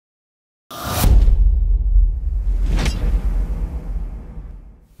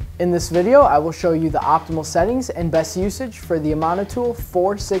In this video, I will show you the optimal settings and best usage for the Amana tool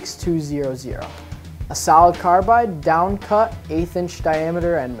 46200, a solid carbide down cut 1/8 inch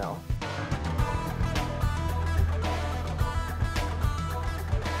diameter end mill.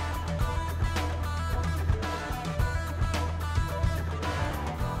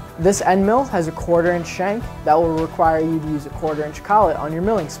 This end mill has a 1/4 inch shank that will require you to use a 1/4 inch collet on your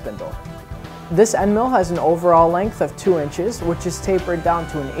milling spindle. This end mill has an overall length of 2 inches, which is tapered down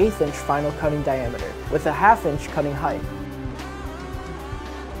to an 1/8 inch final cutting diameter, with a 1/2 inch cutting height.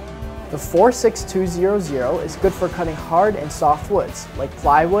 The 46200 is good for cutting hard and soft woods, like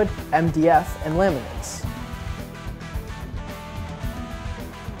plywood, MDF, and laminates.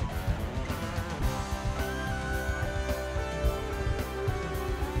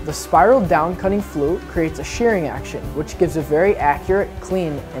 The spiral down cutting flute creates a shearing action, which gives a very accurate,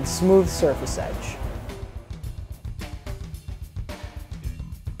 clean, and smooth surface edge.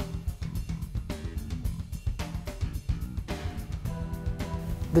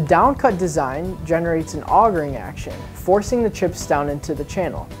 The down cut design generates an augering action, forcing the chips down into the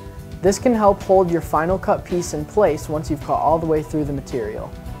channel. This can help hold your final cut piece in place once you've cut all the way through the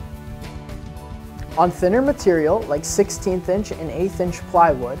material. On thinner material, like 1/16 inch and 1/8 inch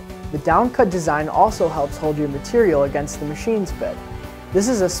plywood, the downcut design also helps hold your material against the machine's bed. This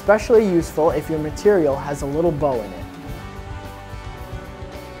is especially useful if your material has a little bow in it.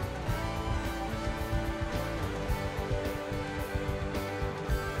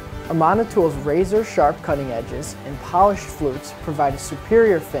 Amana tool's razor sharp cutting edges and polished flutes provide a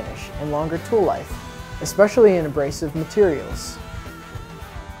superior finish and longer tool life, especially in abrasive materials.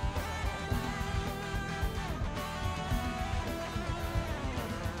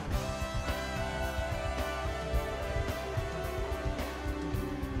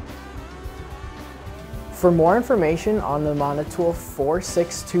 For more information on the Amana tool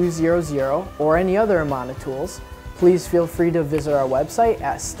 46200 or any other Amana tools, please feel free to visit our website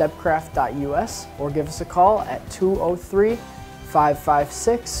at stepcraft.us or give us a call at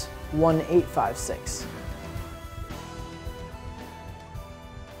 203-556-1856.